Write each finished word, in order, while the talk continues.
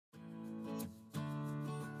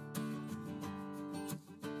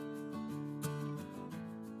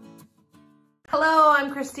Hello,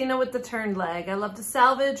 I'm Christina with The Turned Leg. I love to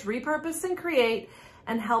salvage, repurpose, and create,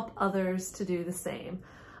 and help others to do the same.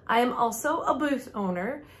 I am also a booth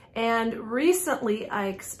owner, and recently I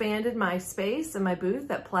expanded my space and my booth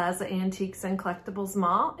at Plaza Antiques and Collectibles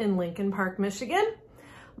Mall in Lincoln Park, Michigan.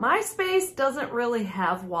 My space doesn't really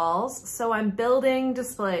have walls, so I'm building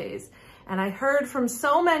displays. And I heard from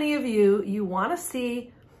so many of you, you want to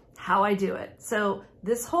see how I do it. So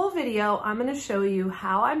this whole video, I'm going to show you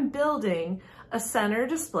how I'm building a center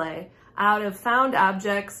display out of found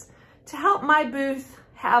objects to help my booth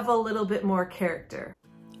have a little bit more character.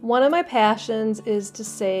 One of my passions is to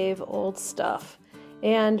save old stuff.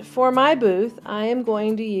 And for my booth, I am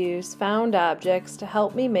going to use found objects to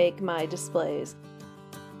help me make my displays.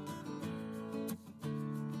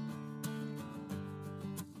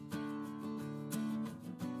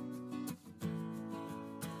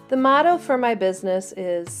 The motto for my business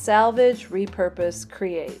is salvage, repurpose,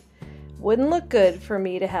 create. Wouldn't look good for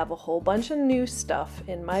me to have a whole bunch of new stuff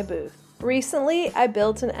in my booth. Recently, I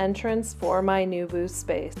built an entrance for my new booth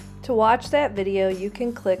space. To watch that video, you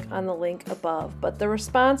can click on the link above, but the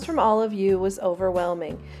response from all of you was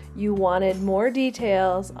overwhelming. You wanted more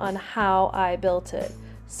details on how I built it.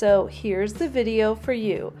 So here's the video for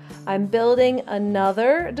you. I'm building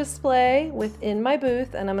another display within my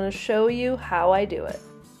booth, and I'm going to show you how I do it.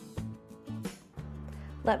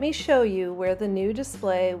 Let me show you where the new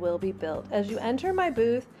display will be built. As you enter my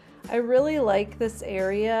booth, I really like this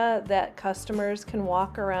area that customers can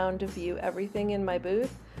walk around to view everything in my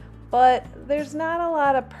booth, but there's not a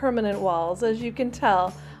lot of permanent walls, as you can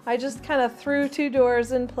tell. I just kind of threw two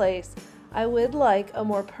doors in place. I would like a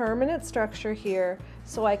more permanent structure here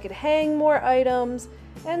so I could hang more items,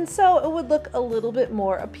 and so it would look a little bit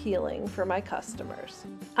more appealing for my customers.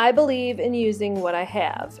 I believe in using what I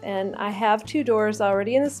have, and I have two doors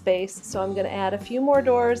already in the space, so I'm going to add a few more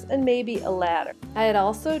doors and maybe a ladder. I had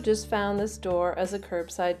also just found this door as a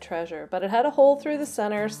curbside treasure, but it had a hole through the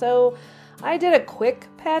center, so I did a quick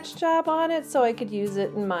patch job on it so I could use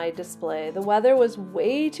it in my display. The weather was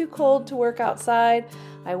way too cold to work outside.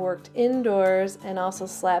 I worked indoors and also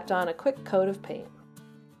slapped on a quick coat of paint.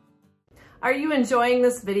 Are you enjoying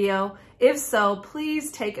this video? If so,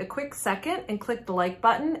 please take a quick second and click the like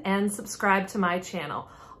button and subscribe to my channel.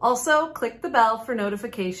 Also, click the bell for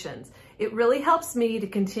notifications. It really helps me to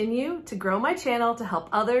continue to grow my channel to help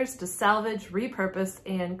others to salvage, repurpose,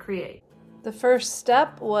 and create. The first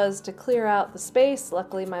step was to clear out the space.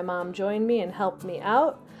 Luckily, my mom joined me and helped me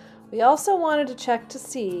out. We also wanted to check to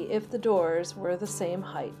see if the doors were the same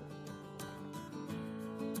height.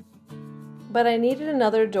 But I needed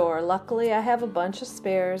another door. Luckily, I have a bunch of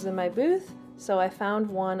spares in my booth, so I found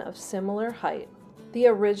one of similar height. The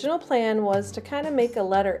original plan was to kind of make a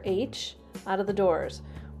letter H out of the doors.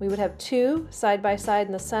 We would have two side by side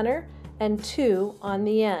in the center and two on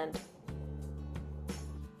the end.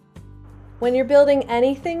 When you're building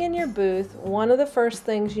anything in your booth, one of the first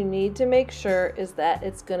things you need to make sure is that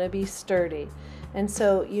it's going to be sturdy. And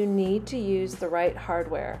so you need to use the right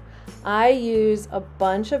hardware. I use a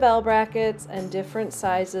bunch of L brackets and different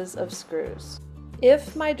sizes of screws.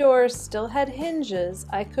 If my doors still had hinges,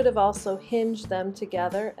 I could have also hinged them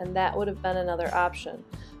together, and that would have been another option.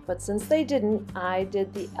 But since they didn't, I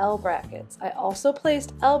did the L brackets. I also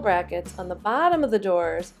placed L brackets on the bottom of the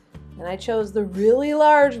doors, and I chose the really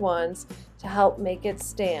large ones to help make it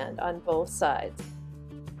stand on both sides.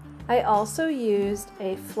 I also used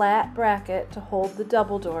a flat bracket to hold the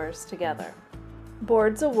double doors together.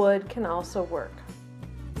 Boards of wood can also work.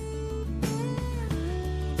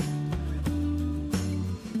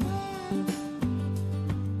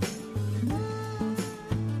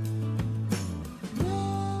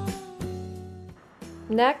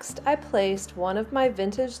 Next, I placed one of my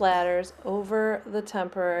vintage ladders over the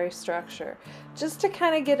temporary structure, just to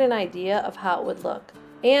kind of get an idea of how it would look.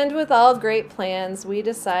 And with all great plans, we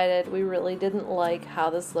decided we really didn't like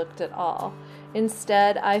how this looked at all.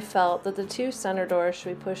 Instead, I felt that the two center doors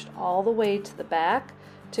should be pushed all the way to the back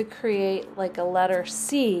to create like a letter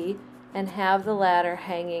C and have the ladder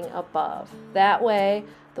hanging above. That way,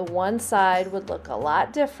 the one side would look a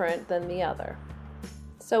lot different than the other.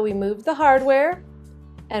 So we moved the hardware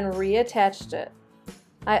and reattached it.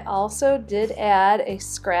 I also did add a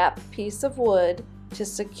scrap piece of wood to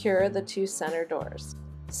secure the two center doors.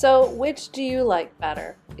 So which do you like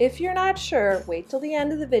better? If you're not sure, wait till the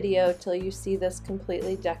end of the video till you see this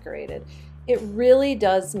completely decorated. It really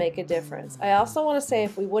does make a difference. I also want to say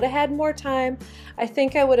if we would have had more time, I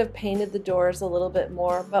think I would have painted the doors a little bit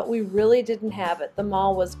more, but we really didn't have it. The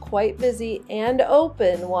mall was quite busy and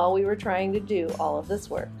open while we were trying to do all of this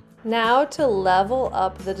work. Now to level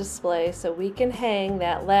up the display so we can hang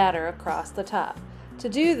that ladder across the top. To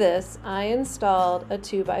do this, I installed a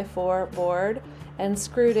 2x4 board and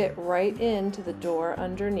screwed it right into the door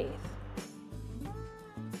underneath.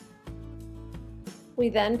 We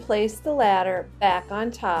then placed the ladder back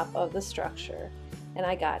on top of the structure, and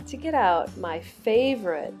I got to get out my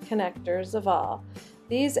favorite connectors of all.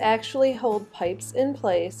 These actually hold pipes in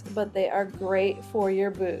place, but they are great for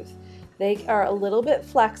your booth. They are a little bit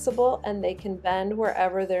flexible and they can bend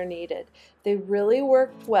wherever they're needed. They really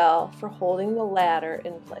worked well for holding the ladder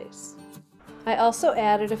in place. I also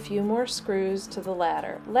added a few more screws to the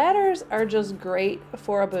ladder. Ladders are just great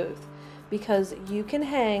for a booth because you can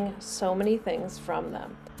hang so many things from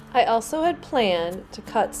them. I also had planned to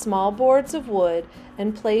cut small boards of wood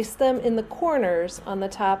and place them in the corners on the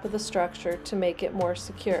top of the structure to make it more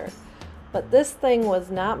secure. But this thing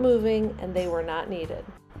was not moving and they were not needed.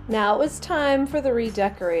 Now it was time for the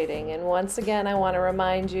redecorating, and once again I want to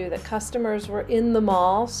remind you that customers were in the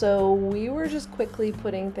mall, so we were just quickly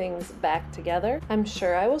putting things back together. I'm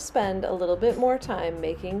sure I will spend a little bit more time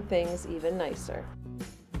making things even nicer.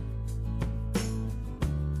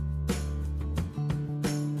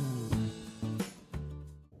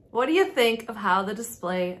 What do you think of how the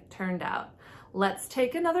display turned out? Let's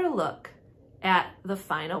take another look at the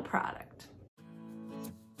final product.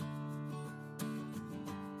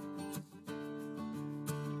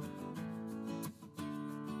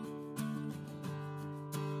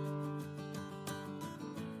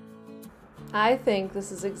 I think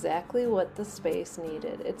this is exactly what the space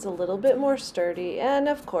needed. It's a little bit more sturdy, and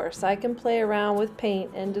of course I can play around with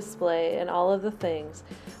paint and display and all of the things,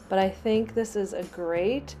 but I think this is a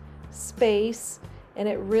great space and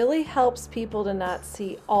it really helps people to not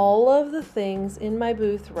see all of the things in my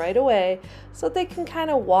booth right away so they can kind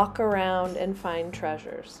of walk around and find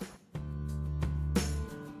treasures.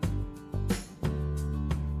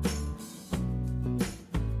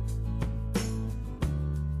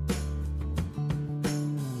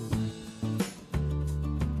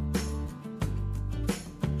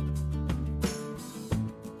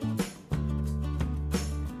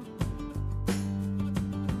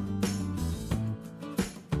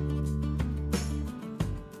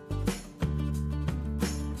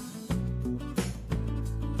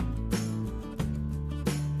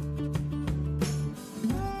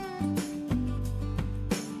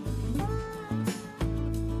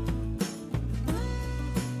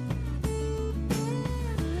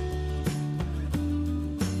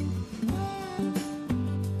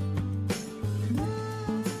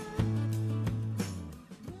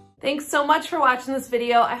 Thanks so much for watching this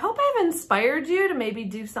video. I hope I've inspired you to maybe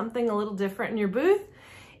do something a little different in your booth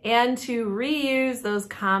and to reuse those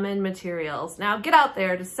common materials. Now get out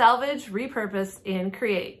there to salvage, repurpose, and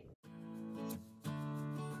create.